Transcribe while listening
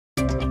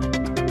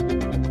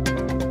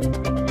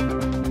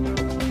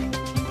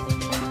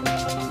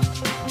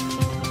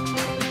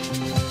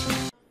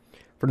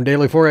From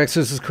Daily Forex,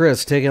 this is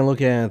Chris taking a look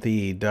at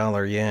the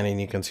dollar yen, and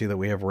you can see that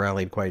we have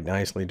rallied quite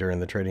nicely during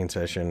the trading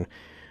session,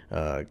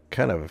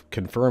 kind of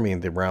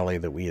confirming the rally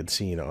that we had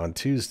seen on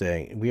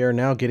Tuesday. We are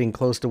now getting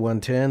close to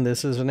 110.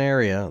 This is an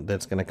area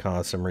that's going to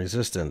cause some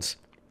resistance.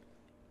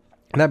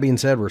 That being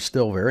said, we're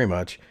still very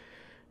much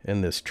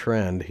in this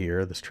trend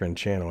here, this trend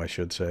channel, I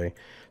should say.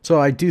 So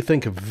I do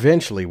think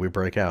eventually we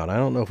break out. I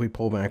don't know if we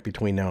pull back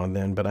between now and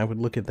then, but I would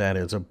look at that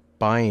as a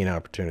buying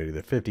opportunity.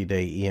 The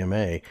 50-day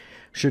EMA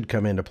should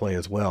come into play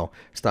as well.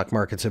 Stock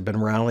markets have been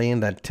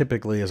rallying. That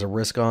typically is a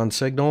risk-on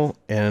signal,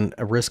 and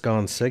a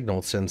risk-on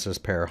signal sends this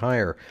pair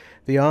higher.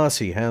 The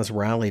Aussie has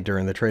rallied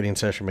during the trading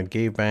session but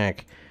gave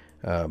back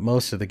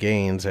most of the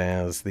gains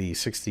as the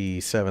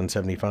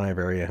 67.75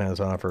 area has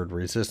offered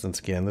resistance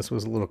again. This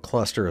was a little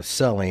cluster of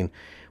selling.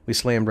 We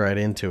slammed right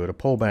into it. A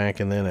pullback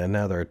and then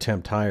another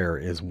attempt higher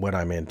is what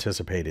I'm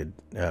anticipating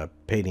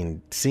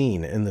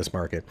seeing in this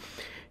market.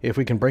 If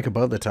we can break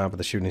above the top of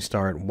the shooting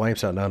star, it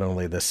wipes out not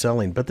only the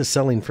selling, but the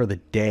selling for the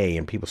day,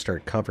 and people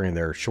start covering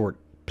their short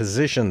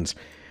positions.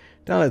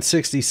 Down at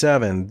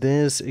 67,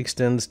 this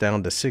extends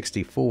down to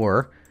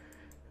 64.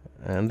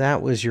 And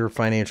that was your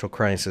financial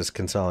crisis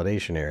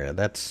consolidation area.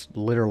 That's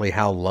literally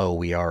how low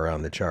we are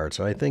on the chart.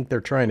 So I think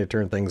they're trying to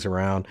turn things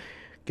around,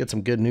 get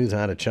some good news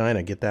out of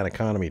China, get that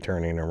economy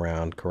turning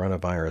around,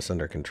 coronavirus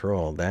under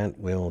control. That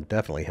will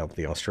definitely help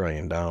the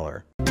Australian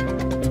dollar.